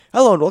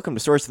Hello and welcome to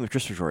Stories from the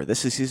Christmas Drawer.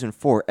 This is Season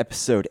 4,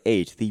 Episode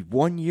 8, the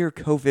 1-year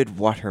COVID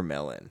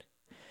watermelon.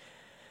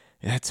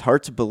 It's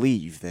hard to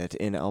believe that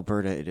in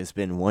Alberta it has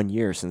been 1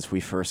 year since we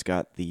first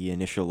got the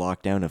initial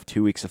lockdown of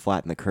 2 weeks to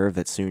flatten the curve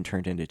that soon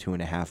turned into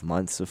 2.5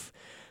 months to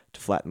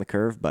flatten the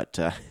curve. But,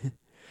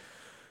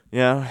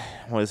 yeah,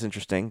 it was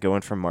interesting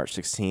going from March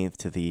 16th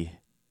to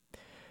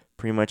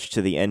pretty much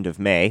to the end of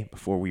May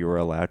before we were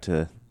allowed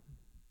to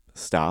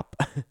stop.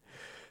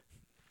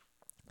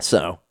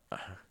 So,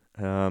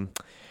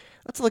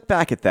 let's look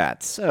back at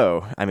that.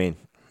 So,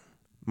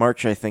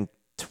 March, I think,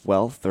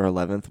 12th or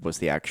 11th was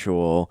the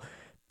actual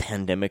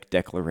pandemic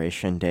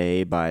declaration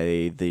day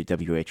by the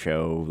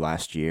WHO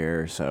last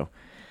year. So,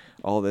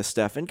 all this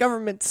stuff. And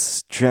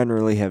governments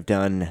generally have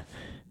done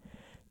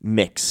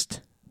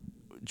mixed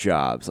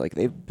jobs. Like,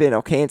 they've been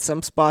okay in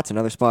some spots, and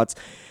other spots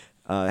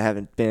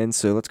haven't been.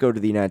 So, let's go to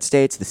the United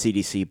States. The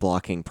CDC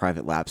blocking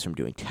private labs from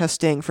doing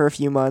testing for a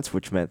few months,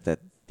 which meant that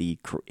the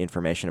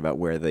information about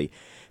where the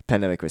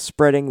pandemic was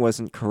spreading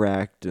wasn't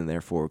correct and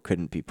therefore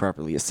couldn't be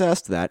properly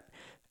assessed. That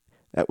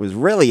was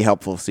really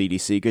helpful,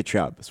 CDC. Good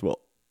job as well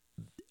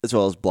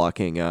as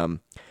blocking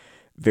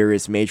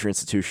various major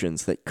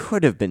institutions that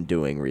could have been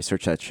doing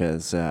research, such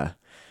as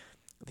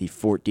the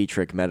Fort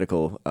Detrick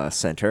Medical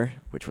Center,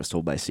 which was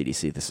told by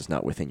CDC this is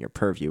not within your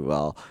purview.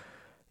 Well,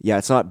 yeah,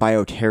 it's not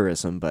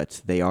bioterrorism,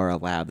 but they are a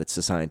lab that's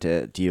designed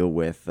to deal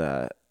with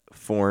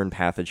foreign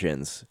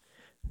pathogens,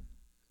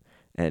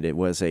 and it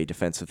was a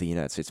defense of the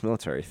United States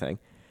military thing.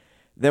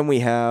 Then we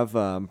have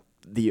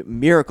the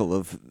miracle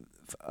of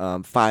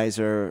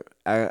Pfizer,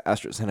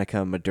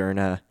 AstraZeneca,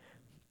 Moderna,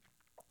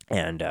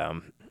 and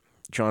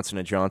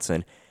Johnson &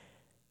 Johnson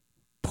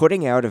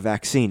putting out a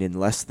vaccine in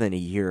less than a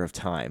year of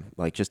time.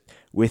 Like, just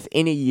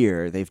within a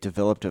year, they've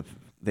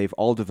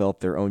all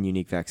developed their own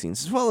unique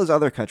vaccines, as well as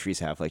other countries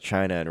have, like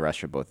China and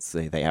Russia both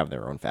say they have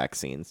their own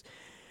vaccines.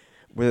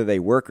 Whether they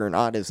work or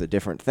not is a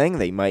different thing.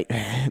 They might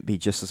be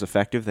just as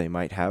effective. They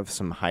might have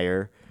some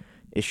higher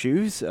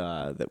issues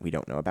that we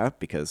don't know about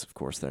because, of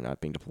course, they're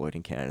not being deployed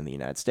in Canada and the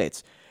United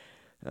States.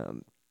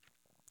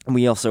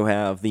 We also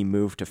have the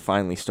move to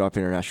finally stop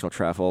international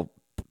travel,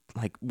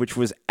 which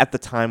was at the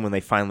time when they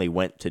finally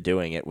went to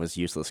doing it was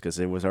useless because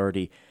it was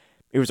already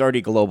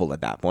global at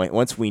that point.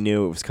 Once we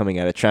knew it was coming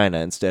out of China,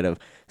 instead of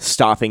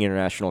stopping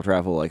international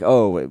travel, like,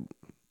 oh,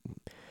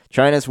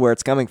 China's where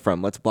it's coming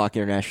from, let's block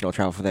international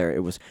travel from there.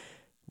 It was,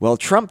 well,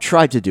 Trump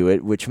tried to do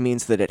it, which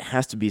means that it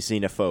has to be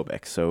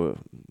xenophobic. So,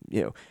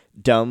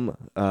 dumb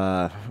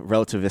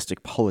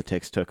relativistic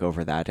politics took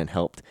over that and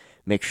helped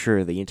make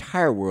sure the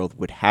entire world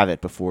would have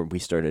it before we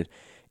started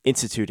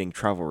instituting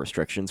travel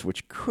restrictions,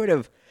 which could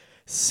have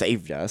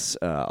saved us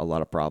a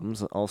lot of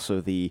problems.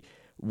 Also, the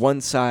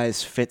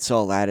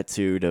one-size-fits-all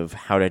attitude of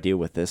how to deal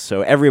with this.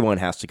 So everyone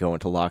has to go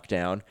into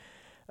lockdown,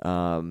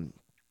 and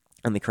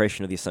the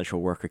creation of the essential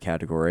worker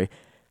category.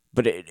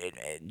 But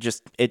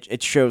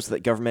it shows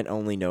that government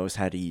only knows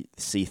how to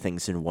see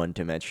things in one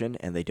dimension,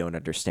 and they don't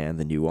understand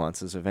the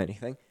nuances of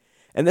anything.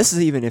 And this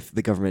is even if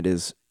the government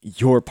is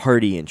your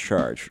party in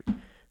charge.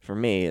 For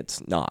me,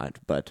 it's not,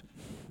 but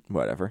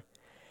whatever.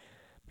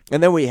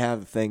 And then we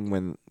have the thing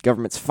when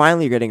government's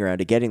finally getting around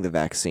to getting the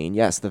vaccine.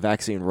 Yes, the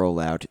vaccine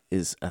rollout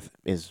is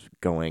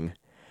going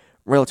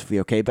relatively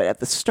okay, but at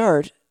the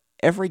start,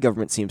 every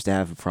government seems to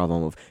have a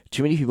problem of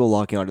too many people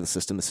logging onto the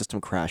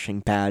system crashing,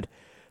 bad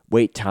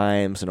wait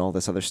times, and all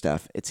this other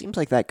stuff. It seems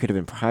like that could have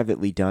been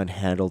privately done,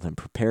 handled, and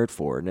prepared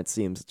for, and it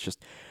seems it's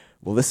just,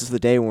 well, this is the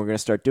day when we're going to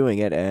start doing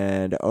it,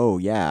 and oh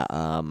yeah,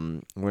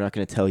 we're not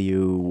going to tell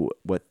you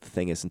what the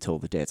thing is until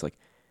the day. It's like,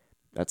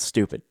 that's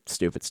stupid.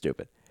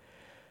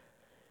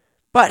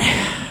 But,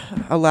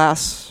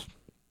 alas,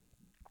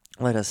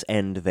 let us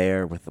end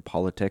there with the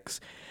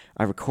politics.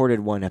 I recorded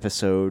one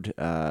episode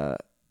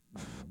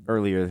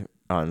earlier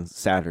on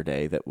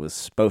Saturday that was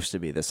supposed to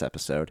be this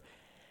episode,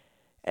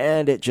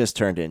 and it just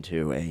turned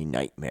into a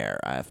nightmare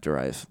after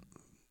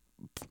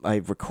I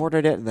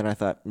recorded it, and then I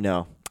thought,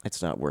 no,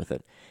 it's not worth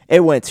it.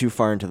 It went too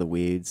far into the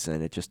weeds,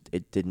 and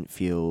it didn't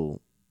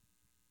feel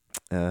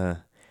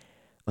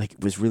like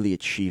it was really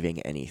achieving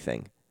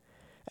anything.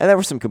 And there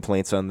were some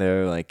complaints on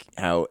there, like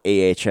how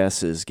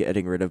AHS is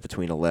getting rid of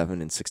between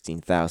 11 and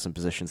 16,000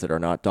 positions that are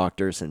not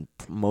doctors and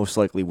most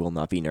likely will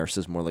not be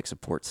nurses, more like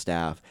support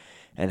staff,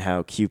 and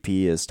how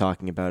QP is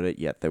talking about it,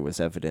 yet there was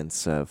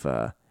evidence of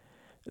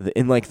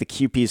in the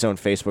QP's own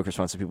Facebook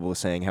response, people were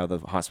saying how the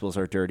hospitals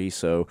are dirty,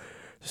 so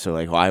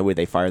like, why would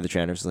they fire the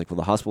janitors? It's like, well,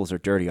 the hospitals are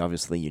dirty,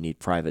 obviously you need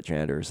private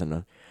janitors,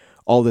 and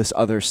all this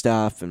other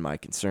stuff, and my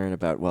concern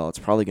about, well, it's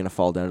probably going to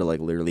fall down to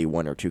like literally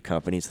one or two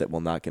companies that will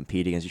not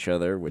compete against each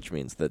other, which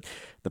means that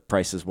the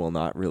prices will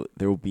not really,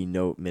 there will be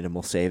no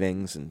minimal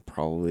savings, and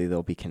probably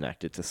they'll be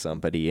connected to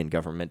somebody in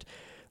government,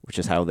 which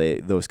is how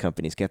those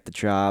companies get the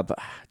job.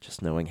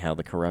 Just knowing how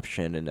the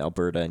corruption in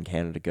Alberta and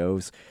Canada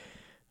goes.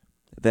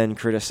 Then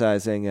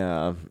criticizing,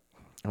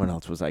 what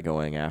else was I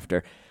going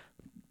after?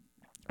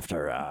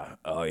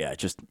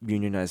 Just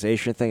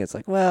unionization thing. It's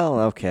like,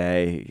 well,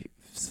 okay.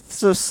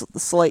 So,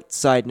 slight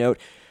side note,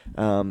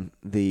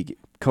 the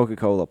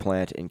Coca-Cola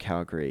plant in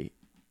Calgary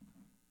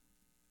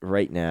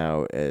right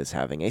now is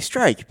having a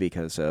strike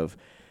because of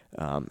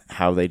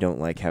how they don't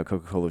like how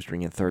Coca-Cola is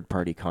bringing in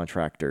third-party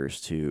contractors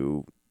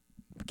to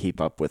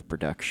keep up with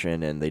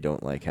production, and they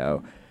don't like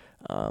how,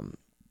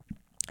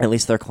 at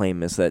least their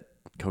claim is that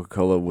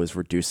Coca-Cola was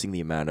reducing the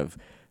amount of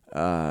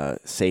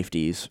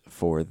safeties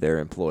for their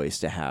employees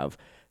to have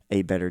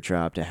a better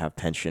job, to have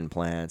pension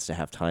plans, to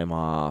have time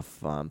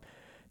off.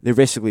 They're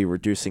basically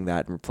reducing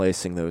that and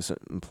replacing those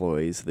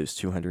employees, those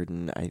 200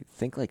 and I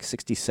think like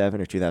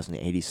 67 or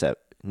 2,087,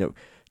 no,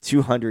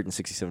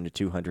 267 to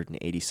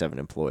 287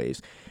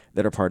 employees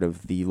that are part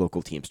of the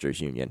local Teamsters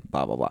union,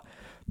 blah, blah, blah.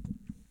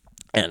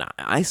 And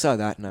I saw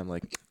that and I'm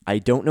like, I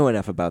don't know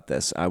enough about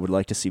this. I would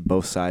like to see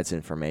both sides'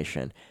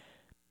 information.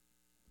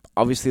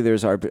 Obviously,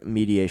 there's our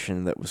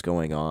mediation that was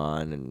going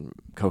on, and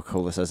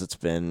Coca-Cola says it's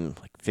been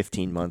like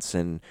 15 months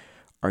in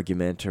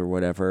argument or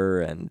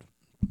whatever, and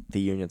the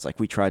union's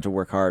like, we tried to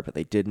work hard, but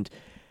they didn't.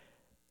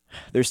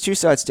 There's two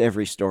sides to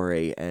every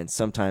story, and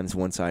sometimes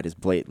one side is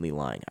blatantly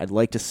lying. I'd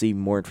like to see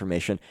more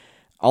information.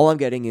 All I'm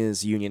getting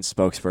is union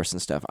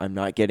spokesperson stuff. I'm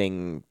not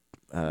getting,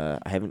 I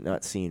haven't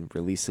not seen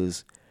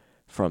releases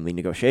from the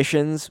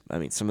negotiations. I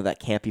mean, some of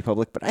that can't be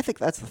public, but I think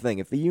that's the thing.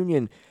 If the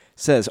union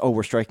says, oh,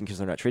 we're striking because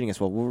they're not treating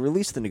us well, we'll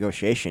release the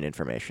negotiation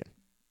information.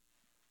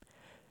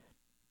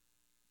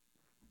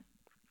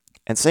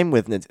 And same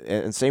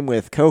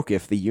with Coke.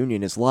 If the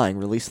union is lying,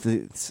 release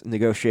the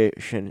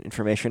negotiation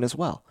information as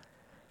well.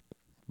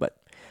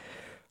 But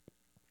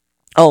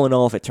all in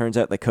all, if it turns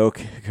out that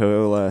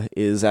Coca-Cola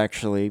is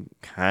actually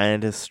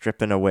kind of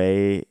stripping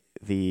away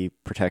the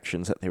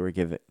protections that they were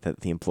given,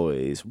 that the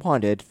employees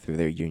wanted through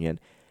their union,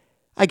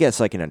 I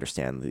guess I can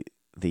understand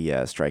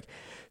the strike.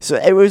 So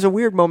it was a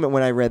weird moment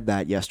when I read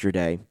that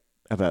yesterday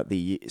about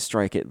the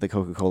strike at the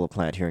Coca-Cola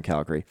plant here in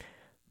Calgary.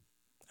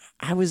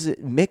 I was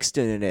mixed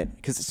in it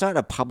because it's not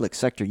a public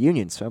sector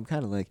union, so I'm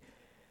kind of like,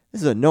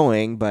 this is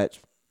annoying, but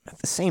at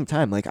the same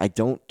time, like, I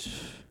don't,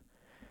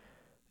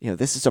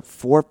 this is a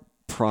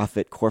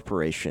for-profit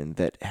corporation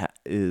that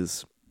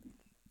is,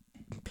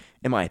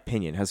 in my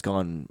opinion, has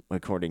gone,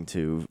 according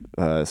to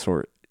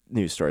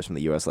news stories from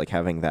the U.S., like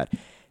having that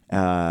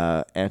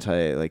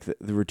the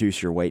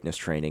reduce your whiteness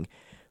training,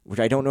 which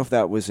I don't know if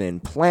that was in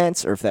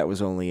plants or if that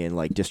was only in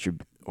like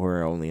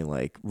only in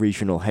like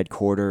regional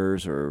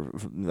headquarters or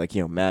like,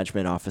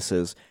 management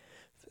offices.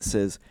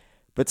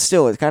 But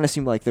still, it kind of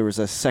seemed like there was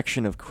a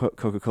section of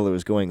Coca-Cola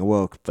was going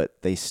woke,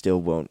 but they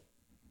still won't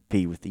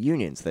be with the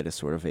unions.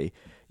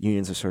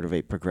 Unions are sort of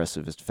a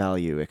progressivist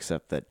value,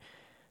 except that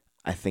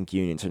I think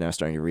unions are now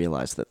starting to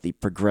realize that the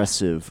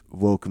progressive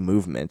woke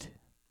movement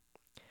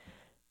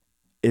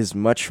is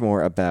much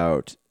more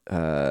about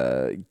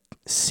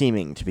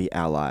seeming to be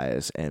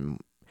allies, and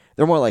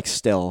they're more like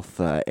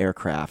stealth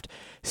aircraft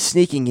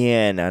sneaking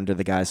in under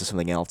the guise of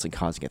something else and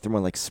causing it. They're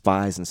more like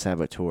spies and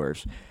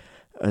saboteurs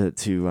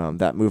to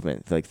that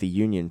movement. Like the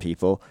union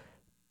people,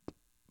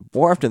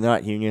 more often than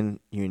not, union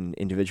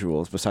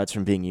individuals, besides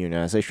from being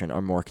unionization,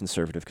 are more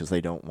conservative because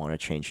they don't want to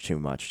change too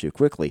much too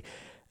quickly,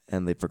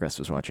 and the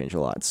progressives want to change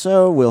a lot.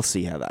 So we'll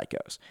see how that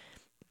goes.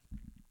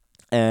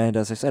 And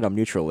as I said, I'm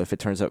neutral. If it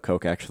turns out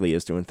Coke actually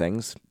is doing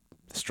things,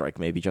 the strike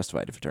may be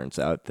justified. If it turns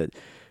out that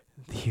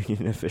the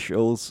union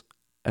officials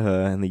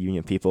and the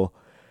union people,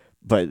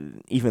 but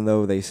even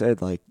though they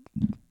said, like,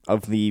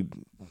 of the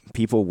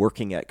people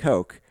working at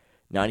Coke,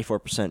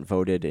 94%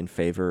 voted in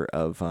favor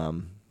of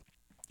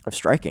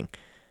striking,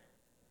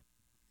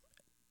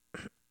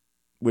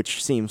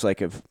 which seems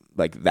like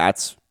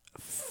that's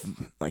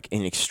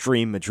an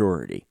extreme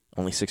majority.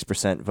 Only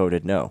 6%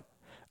 voted no.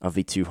 Of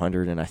the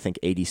 200 and I think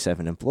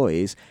 87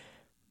 employees,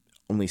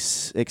 only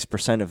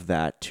 6% of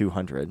that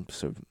 200,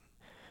 so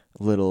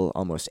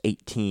almost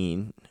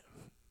 18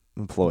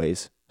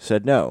 employees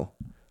said no,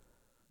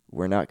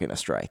 we're not going to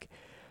strike.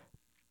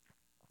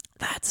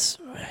 That's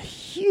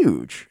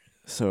huge.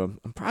 So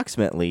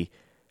approximately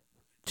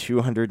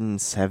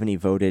 270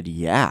 voted,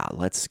 yeah,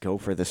 let's go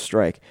for the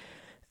strike.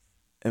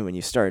 And when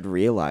you start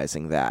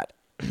realizing that,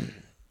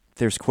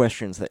 there's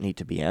questions that need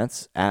to be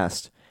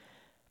asked.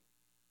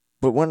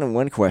 But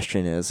one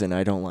question is, and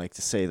I don't like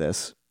to say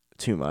this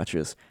too much,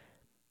 is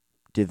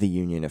did the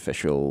union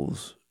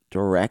officials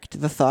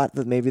direct the thought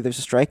that maybe there's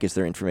a strike? Is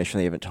there information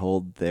they haven't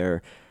told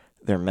their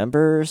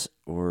members?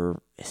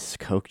 Or is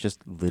Coke just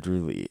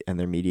literally, and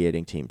their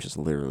mediating team just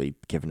literally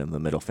giving them the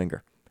middle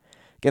finger?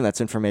 Again,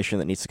 that's information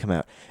that needs to come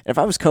out. And if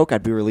I was Coke,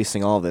 I'd be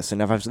releasing all of this.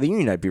 And if I was the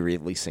union, I'd be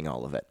releasing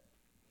all of it.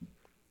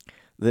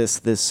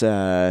 This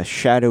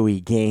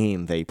shadowy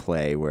game they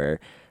play where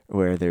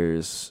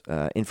there's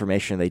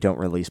information they don't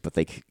release, but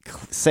they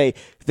say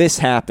this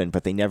happened,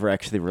 but they never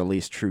actually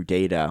release true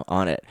data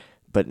on it.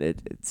 But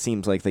it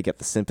seems like they get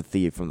the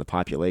sympathy from the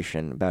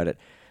population about it.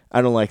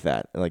 I don't like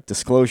that. Like,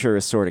 disclosure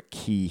is sort of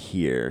key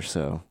here,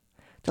 so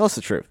tell us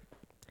the truth.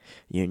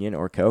 Union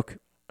or Coke,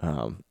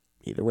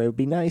 either way would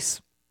be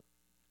nice.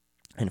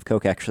 And if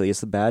Coke actually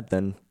is the bad,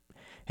 then,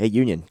 hey,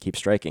 union, keep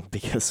striking,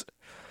 because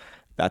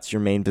that's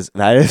your main business.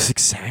 That is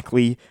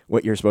exactly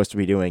what you're supposed to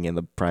be doing in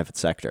the private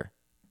sector.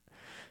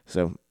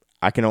 So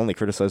I can only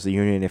criticize the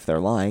union if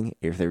they're lying,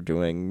 if they're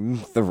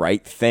doing the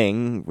right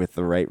thing with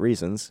the right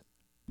reasons.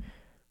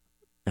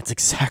 That's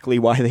exactly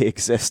why they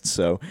exist,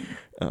 so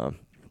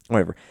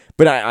whatever.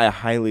 But I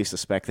highly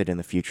suspect that in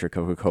the future,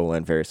 Coca-Cola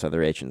and various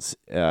other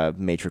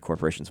major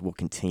corporations will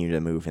continue to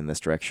move in this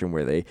direction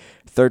where they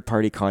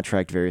third-party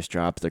contract various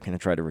jobs. They're going to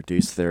try to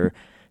reduce their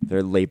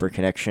labor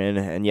connection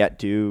and yet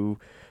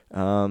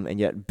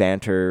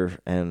banter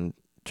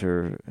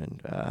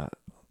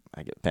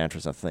I get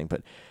banter's not the thing,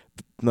 but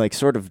like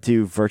sort of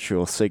do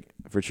virtue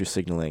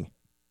signaling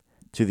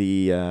to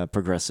the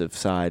progressive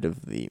side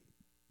of the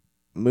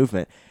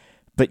movement.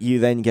 But you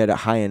then get it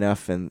high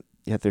enough, and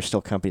yet there's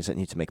still companies that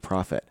need to make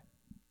profit.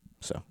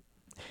 So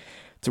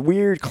it's a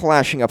weird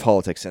clashing of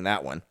politics in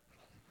that one.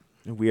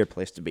 A weird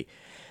place to be.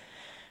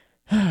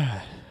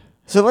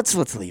 So let's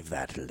leave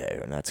that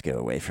alone. Let's go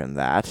away from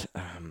that.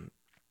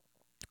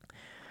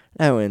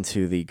 Now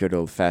into the good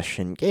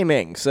old-fashioned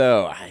gaming.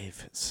 So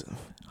I've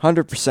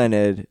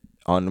 100%ed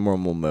on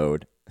normal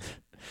mode.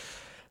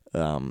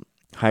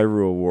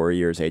 Hyrule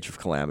Warriors Age of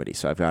Calamity.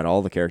 So I've got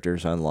all the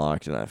characters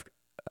unlocked, and I've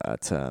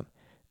got,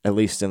 at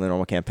least in the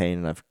normal campaign,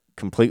 and I've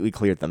completely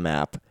cleared the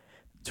map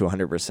to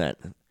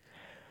 100%.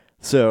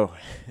 So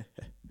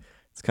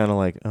it's kind of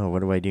like, oh, what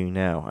do I do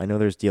now? I know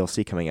there's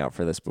DLC coming out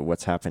for this, but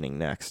what's happening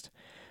next?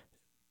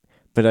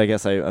 But I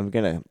guess I'm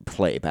going to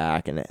play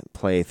back and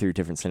play through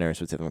different scenarios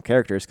with different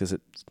characters because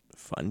it's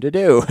fun to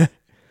do.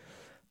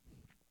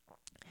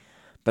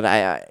 But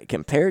I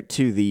compared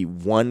to the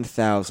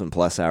 1,000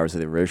 plus hours of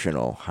the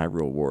original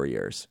Hyrule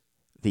Warriors,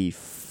 the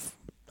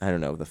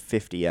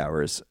 50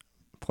 hours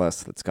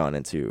plus that's gone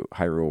into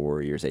Hyrule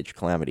Warriors Age of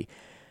Calamity,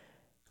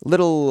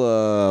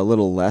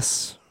 little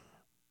less,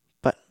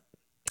 but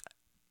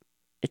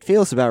it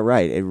feels about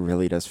right. It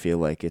really does feel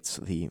like it's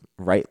the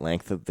right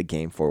length of the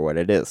game for what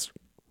it is.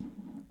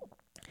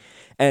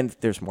 And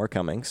there's more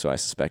coming, so I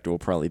suspect it will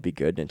probably be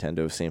good.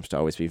 Nintendo seems to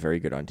always be very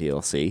good on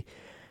DLC.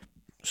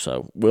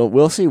 So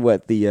we'll see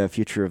what the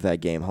future of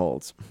that game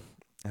holds,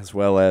 as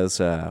well as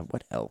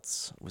what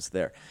else was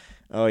there?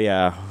 Oh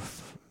yeah,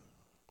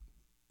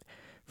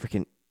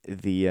 freaking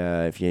the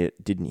if you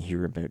didn't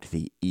hear about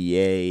the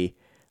EA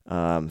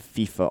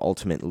FIFA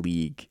Ultimate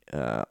League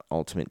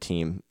Ultimate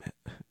Team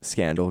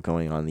scandal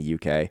going on in the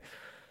UK.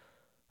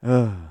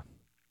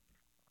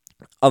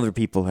 Other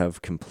people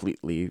have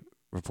completely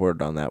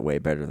reported on that way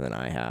better than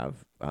I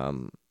have.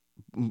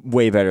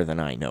 Way better than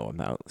I know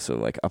about. So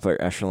like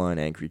Upper Echelon,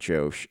 Angry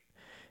Joe,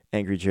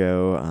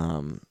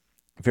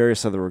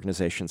 various other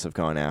organizations have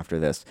gone after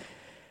this.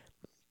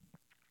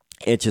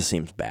 It just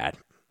seems bad.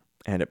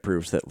 And it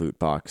proves that loot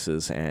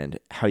boxes and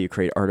how you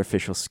create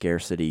artificial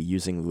scarcity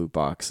using loot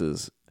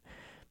boxes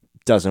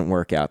doesn't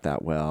work out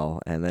that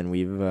well. And then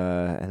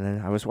and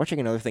then I was watching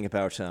another thing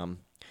about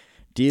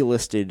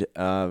delisted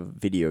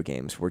video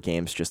games, where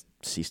games just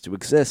cease to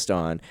exist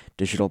on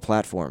digital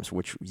platforms,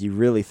 which you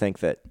really think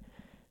that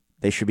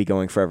they should be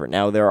going forever.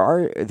 Now, there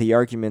are the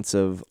arguments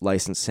of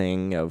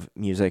licensing of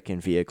music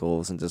and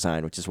vehicles and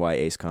design, which is why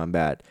Ace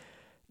Combat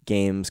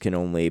games can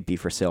only be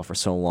for sale for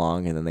so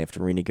long, and then they have to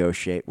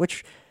renegotiate,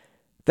 which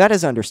that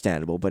is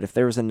understandable, but if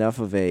there was enough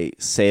of a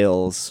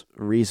sales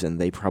reason,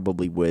 they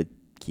probably would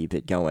keep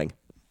it going.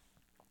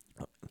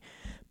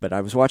 But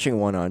I was watching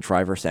one on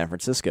Driver San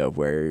Francisco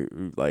where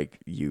like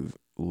you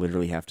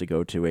literally have to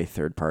go to a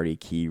third-party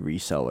key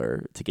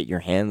reseller to get your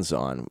hands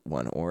on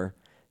one, or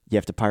you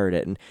have to pirate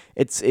it. And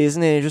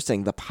isn't it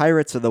interesting? The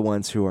pirates are the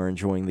ones who are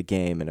enjoying the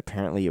game, and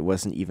apparently it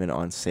wasn't even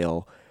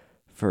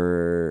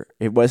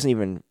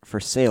for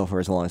sale for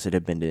as long as it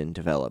had been in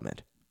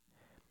development.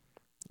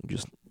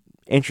 Just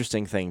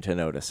interesting thing to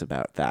notice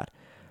about that.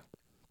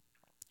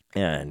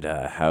 And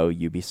how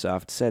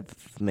Ubisoft said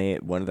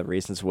one of the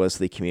reasons was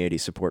the community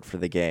support for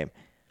the game.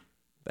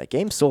 That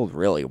game sold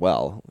really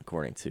well,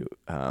 according to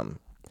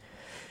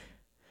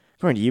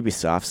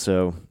Ubisoft.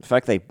 So the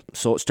fact they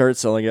started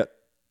selling it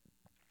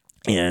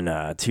in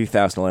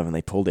 2011,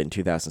 they pulled it in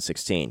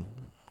 2016,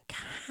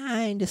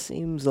 kind of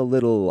seems a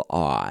little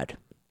odd.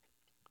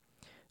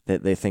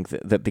 That they think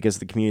that because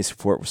the community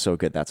support was so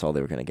good, that's all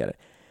they were going to get it.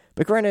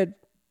 But granted,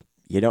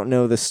 you don't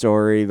know the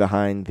story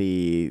behind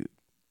the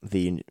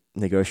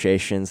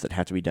negotiations that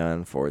have to be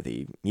done for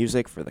the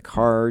music, for the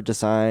car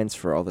designs,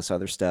 for all this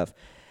other stuff.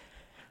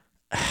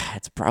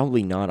 It's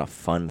probably not a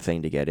fun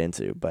thing to get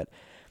into, but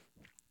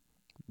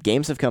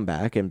games have come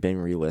back and been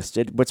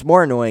relisted. What's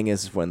more annoying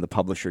is when the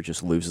publisher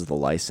just loses the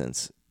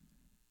license,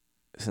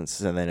 and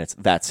then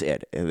that's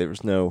it.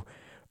 There's no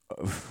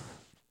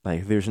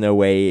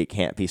way it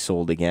can't be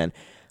sold again.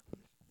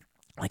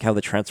 Like how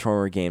the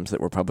Transformer games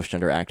that were published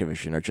under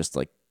Activision are just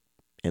like,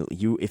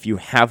 if you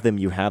have them,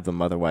 you have them.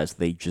 Otherwise,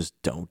 they just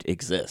don't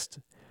exist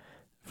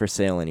for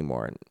sale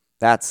anymore. And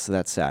that's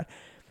sad.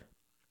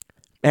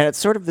 And it's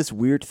sort of this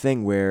weird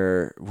thing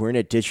where we're in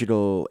a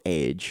digital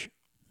age,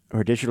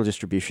 or digital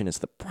distribution is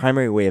the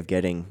primary way of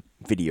getting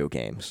video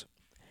games.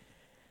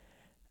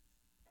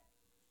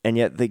 And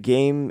yet the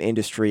game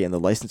industry and the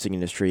licensing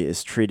industry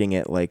is treating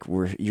it like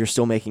you're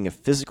still making a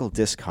physical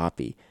disc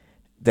copy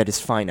that is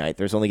finite.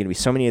 There's only going to be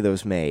so many of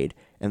those made,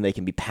 and they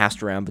can be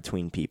passed around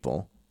between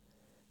people,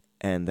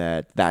 and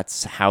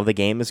that's how the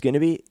game is going to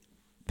be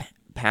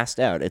passed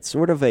out. It's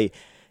sort of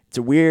it's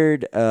a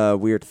weird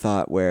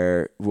thought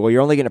where, well,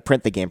 you're only going to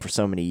print the game for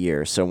so many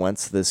years. So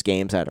once this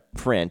game's out of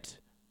print,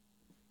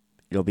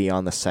 it'll be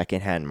on the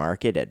secondhand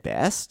market at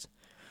best.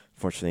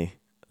 Fortunately,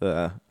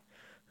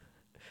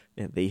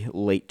 in the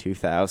late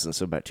 2000s,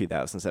 so about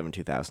 2007,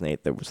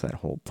 2008, there was that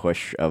whole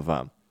push of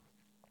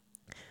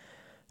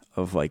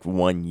like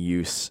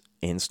one-use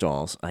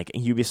installs. Like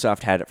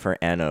Ubisoft had it for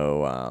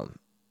Anno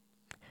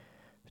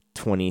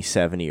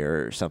 2070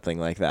 or something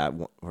like that,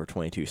 or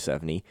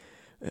 2270,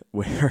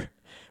 where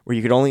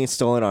you could only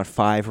install it on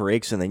 5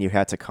 rigs, and then you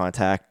had to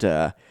contact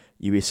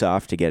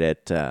Ubisoft to get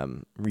it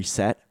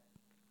reset.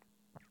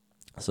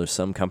 So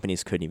some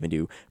companies couldn't even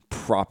do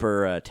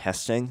proper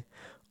testing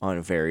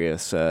on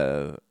various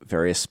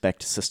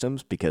spec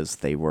systems because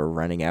they were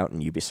running out,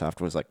 and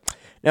Ubisoft was like,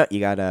 no, you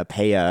gotta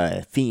pay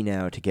a fee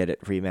now to get it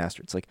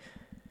remastered. It's like,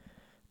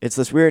 it's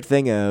this weird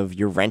thing of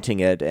you're renting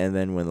it, and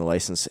then when the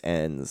license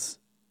ends,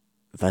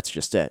 that's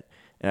just it.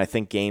 And I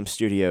think game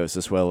studios,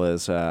 as well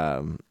as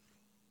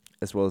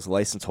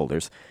license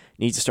holders,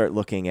 need to start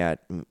looking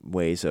at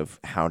ways of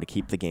how to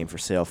keep the game for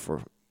sale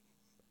for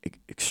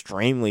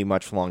extremely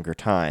much longer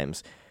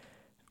times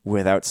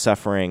without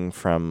suffering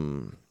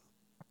from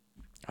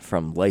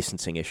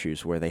licensing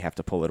issues where they have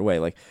to pull it away.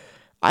 Like,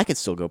 I could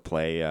still go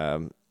play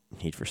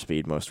Need for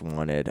Speed Most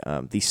Wanted,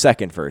 the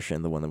second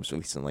version, the one that was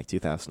released in like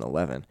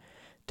 2011.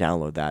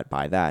 Download that,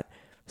 buy that.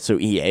 So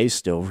EA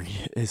still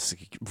has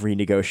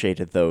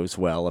renegotiated those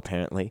well,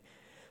 apparently.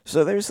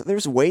 So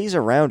there's ways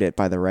around it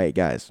by the right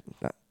guys.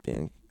 That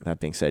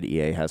being said,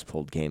 EA has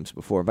pulled games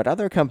before, but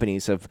other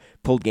companies have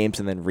pulled games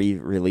and then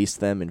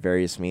re-released them in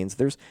various means.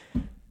 There's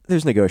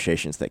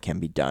negotiations that can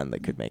be done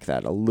that could make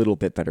that a little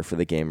bit better for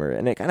the gamer,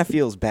 and it kind of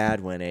feels bad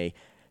when a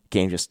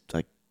game just,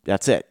 like,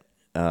 that's it.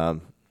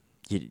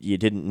 You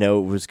didn't know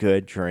it was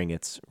good during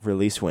its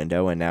release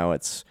window, and now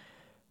it's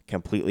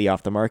completely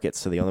off the market.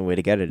 So the only way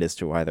to get it is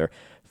to either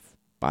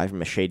buy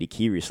from a shady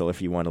key reseller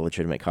if you want a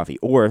legitimate copy,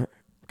 or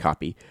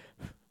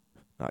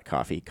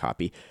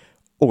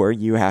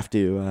you have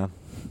to,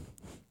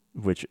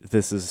 which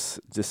this is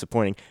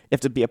disappointing, you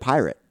have to be a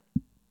pirate.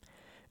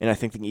 And I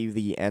think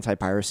the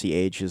anti-piracy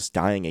age is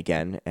dying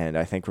again, and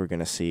I think we're going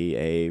to see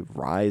a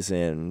rise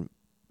in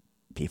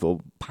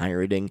people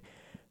pirating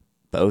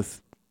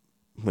both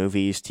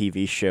movies,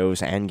 TV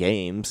shows, and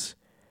games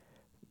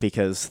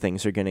because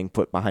things are getting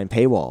put behind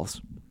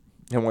paywalls.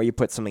 The more you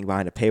put something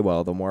behind a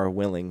paywall, the more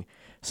willing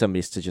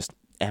somebody's to just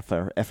F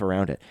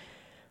around it.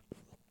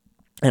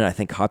 And I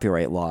think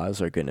copyright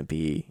laws are going to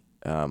be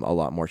a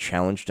lot more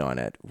challenged on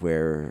it,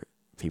 where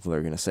people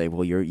are going to say,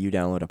 well, you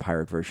download a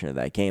pirate version of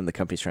that game, the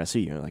company's trying to sue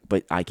you. You're like,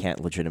 but I can't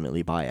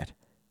legitimately buy it.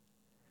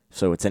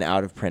 So it's an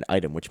out-of-print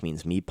item, which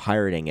means me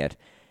pirating it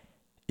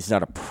is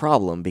not a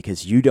problem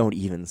because you don't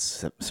even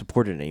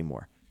support it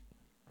anymore.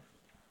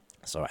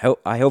 So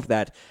I hope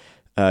that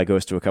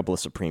goes to a couple of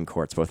Supreme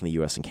Courts, both in the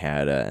U.S. and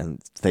Canada, and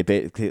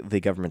the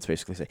governments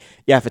basically say,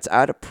 yeah, if it's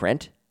out of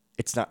print,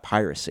 it's not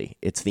piracy.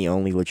 It's the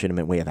only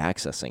legitimate way of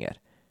accessing it.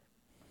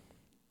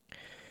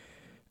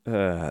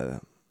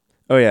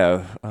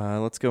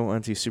 Let's go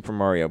on to Super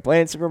Mario.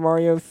 Playing Super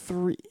Mario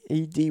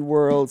 3D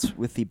Worlds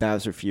with the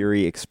Bowser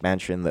Fury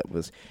expansion that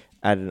was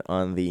added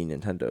on the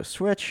Nintendo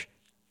Switch.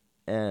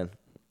 And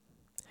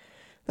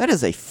that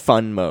is a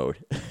fun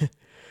mode.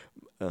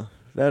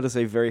 That is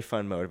a very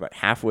fun mode. About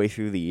halfway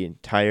through the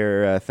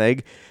entire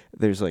thing,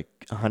 there's like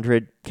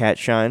 100 cat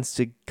shines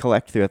to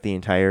collect throughout the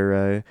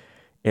entire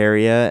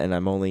area, and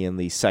I'm only in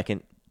the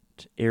second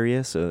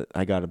area, so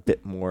I got a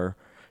bit more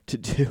to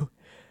do.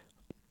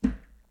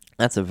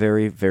 That's a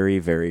very, very,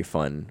 very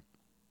fun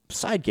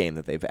side game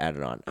that they've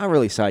added on. Not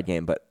really side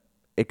game, but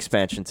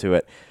expansion to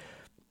it.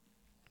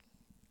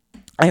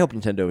 I hope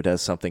Nintendo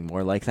does something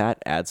more like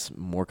that, adds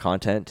more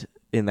content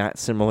in that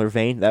similar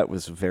vein. That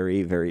was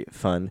very, very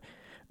fun.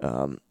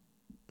 I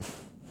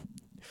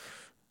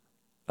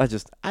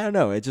don't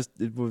know. It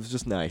was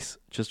just nice.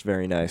 Just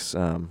very nice.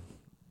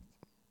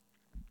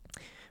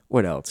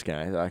 What else can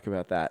I talk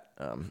about that?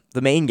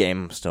 The main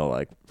game, still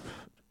like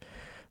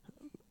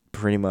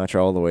pretty much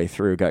all the way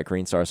through, got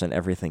green stars and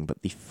everything,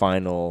 but the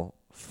final,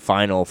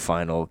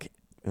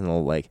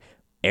 like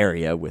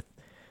area with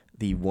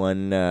the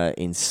one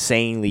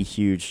insanely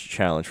huge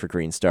challenge for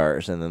green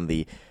stars, and then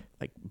the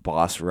like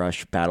boss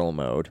rush battle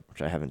mode,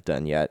 which I haven't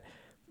done yet,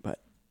 but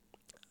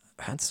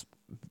that's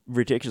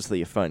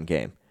ridiculously a fun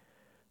game.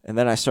 And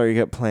then I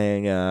started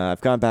playing. I've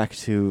gone back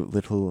to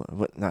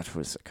what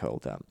is it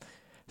called?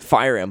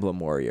 Fire Emblem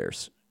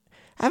Warriors.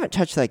 I haven't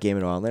touched that game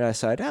at all, and then I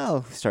decided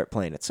I'll start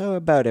playing it. So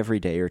about every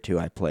day or two,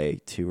 I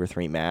play 2 or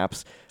 3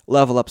 maps,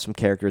 level up some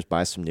characters,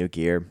 buy some new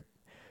gear.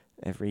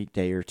 Every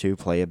day or two,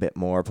 play a bit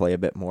more.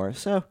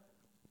 So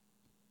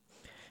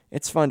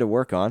it's fun to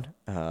work on.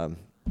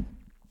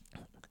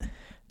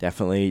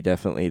 Definitely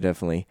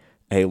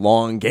a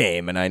long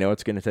game, and I know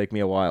it's going to take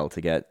me a while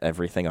to get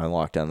everything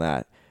unlocked on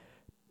that.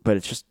 But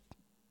it's just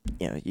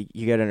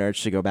you get an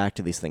urge to go back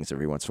to these things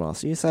every once in a while.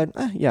 So you decide,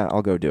 yeah,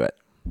 I'll go do it.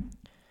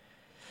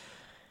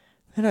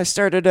 And I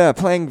started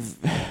playing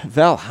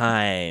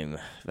Valheim.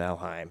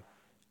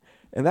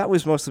 And that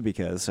was mostly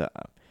because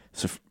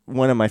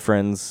one of my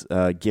friends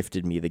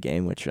gifted me the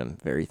game, which I'm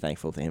very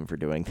thankful to him for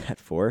doing that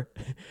for.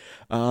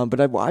 But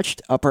I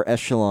watched Upper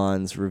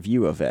Echelon's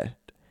review of it.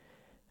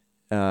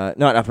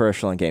 Not Upper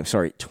Echelon Games,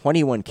 sorry,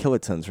 21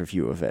 Kiloton's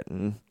review of it.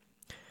 And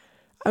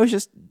I was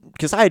just,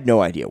 because I had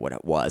no idea what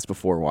it was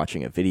before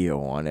watching a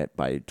video on it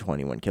by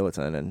 21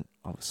 Kiloton, and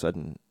all of a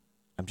sudden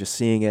I'm just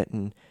seeing it,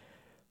 and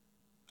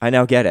I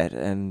now get it,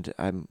 and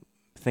I'm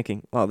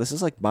thinking, well, this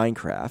is like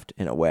Minecraft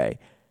in a way,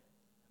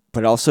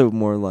 but also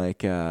more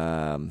like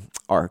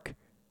Ark,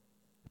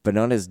 but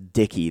not as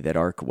dicky that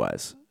Ark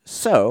was.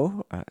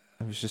 So I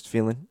was just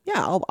feeling,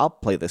 yeah, I'll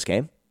play this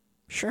game,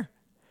 sure.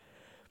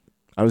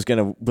 I was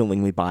gonna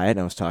willingly buy it, and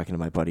I was talking to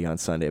my buddy on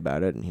Sunday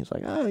about it, and he was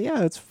like, "Oh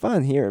yeah, it's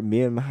fun here.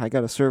 I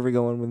got a server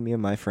going with me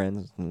and my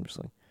friends." And I'm just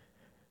like,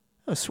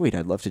 "Oh sweet,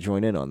 I'd love to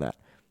join in on that."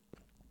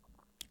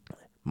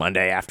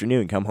 Monday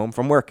afternoon, come home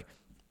from work.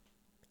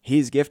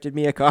 He's gifted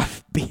me a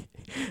copy.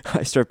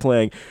 I start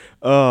playing.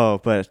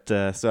 So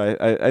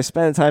I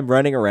spend time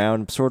running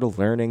around, sort of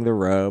learning the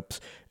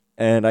ropes,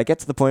 and I get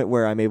to the point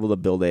where I'm able to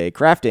build a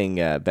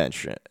crafting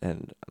bench,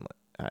 and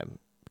I'm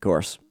of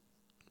course.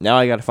 Now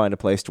I got to find a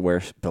place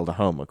to build a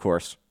home, of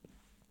course.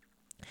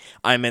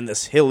 I'm in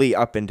this hilly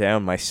up and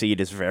down. My seat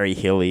is very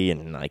hilly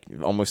and like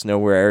almost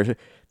nowhere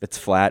that's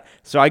flat.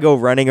 So I go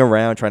running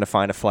around trying to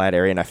find a flat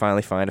area, and I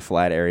finally find a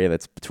flat area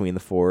that's between the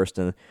forest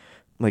and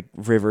like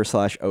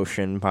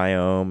river/ocean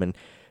biome and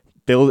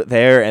build it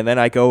there. And then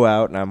I go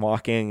out and I'm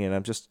walking and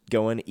I'm just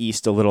going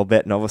east a little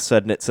bit, and all of a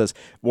sudden it says,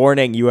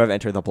 "Warning, you have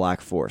entered the Black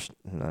Forest."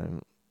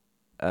 And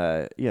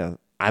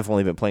I've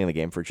only been playing the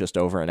game for just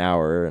over an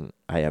hour, and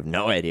I have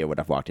no idea what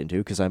I've walked into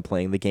because I'm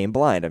playing the game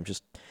blind. I'm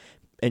just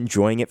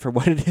enjoying it for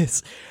what it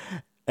is.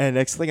 And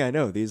next thing I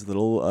know, these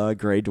little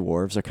gray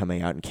dwarves are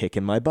coming out and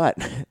kicking my butt.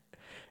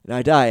 And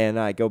I die, and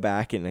I go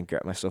back and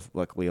grab my stuff.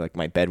 Luckily, like,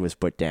 my bed was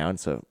put down,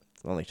 so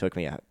it only took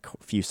me a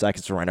few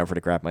seconds to run over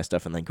to grab my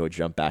stuff and then go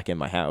jump back in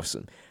my house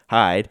and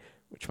hide,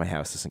 which my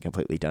house isn't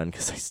completely done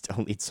because I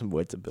still need some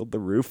wood to build the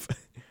roof.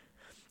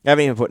 I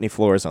haven't even put any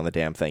floors on the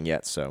damn thing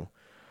yet, so...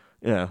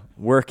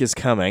 work is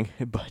coming,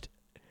 but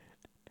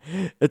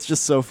it's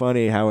just so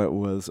funny how it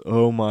was,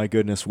 oh my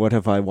goodness, what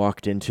have I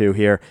walked into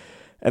here?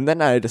 And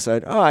then I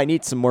decide, I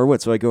need some more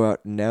wood, so I go out,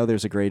 and now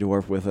there's a gray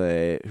dwarf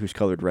who's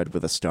colored red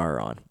with a star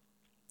on.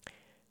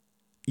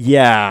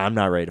 Yeah, I'm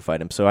not ready to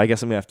fight him, so I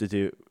guess I'm going to have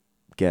to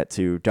get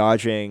to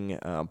dodging,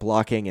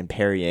 blocking, and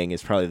parrying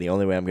is probably the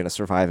only way I'm going to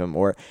survive him,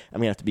 or I'm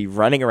going to have to be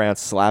running around,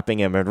 slapping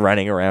him, and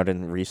running around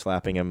and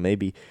re-slapping him.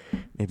 Maybe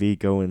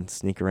go and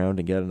sneak around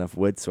and get enough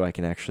wood so I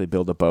can actually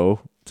build a bow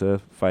to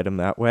fight him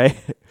that way.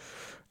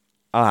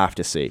 I'll have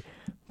to see.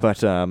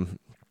 But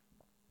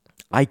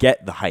I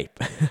get the hype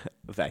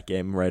of that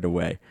game right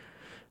away.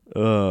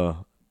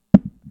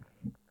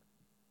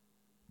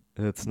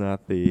 It's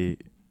not the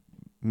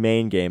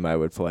main game I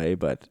would play,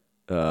 but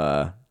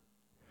I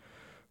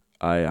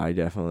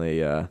definitely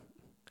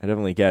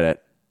get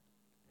it.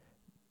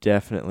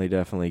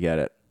 Definitely get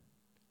it.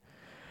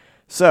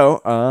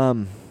 So,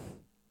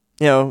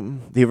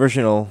 the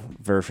original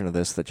version of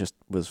this that just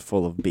was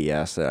full of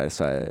BS that I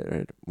decided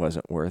it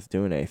wasn't worth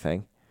doing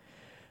anything.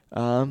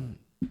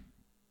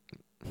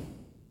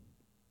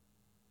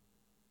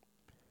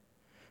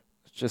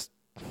 Just,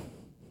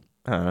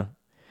 I don't know.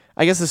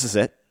 I guess this is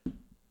it.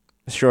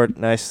 A short,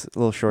 nice,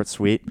 little short,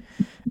 sweet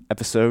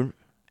episode.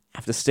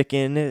 Have to stick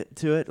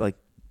to it. Like,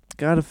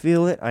 gotta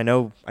feel it. I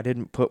know I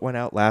didn't put one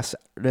out last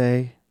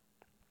Saturday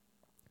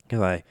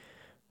because I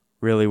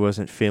really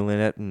wasn't feeling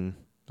it, and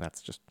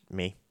that's just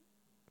me.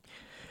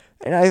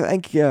 And I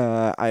think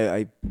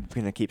I'm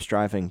going to keep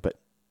striving, but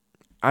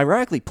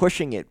ironically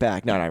pushing it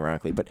back, not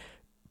ironically, but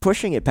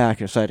pushing it back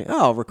and deciding,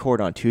 I'll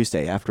record on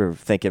Tuesday after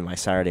thinking my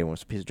Saturday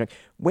was a piece of drink.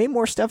 Way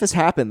more stuff has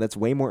happened that's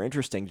way more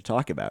interesting to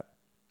talk about.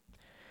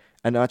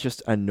 And not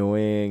just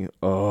annoying,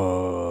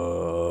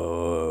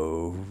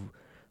 woe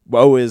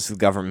is the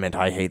government,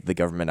 I hate the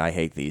government, I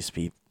hate these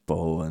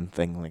people, and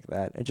thing like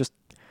that.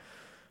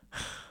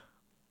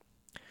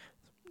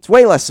 It's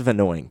way less of an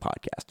annoying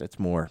podcast. It's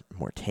more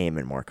tame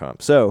and more calm.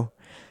 So,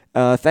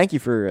 thank you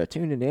for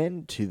tuning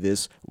in to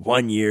this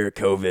 1 year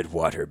COVID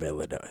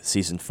watermelon,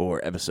 season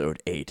 4,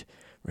 episode 8,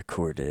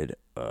 recorded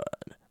on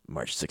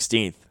March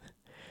 16th.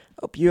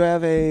 Hope you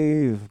have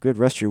a good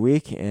rest of your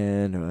week,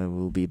 and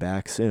we'll be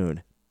back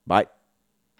soon. Bye.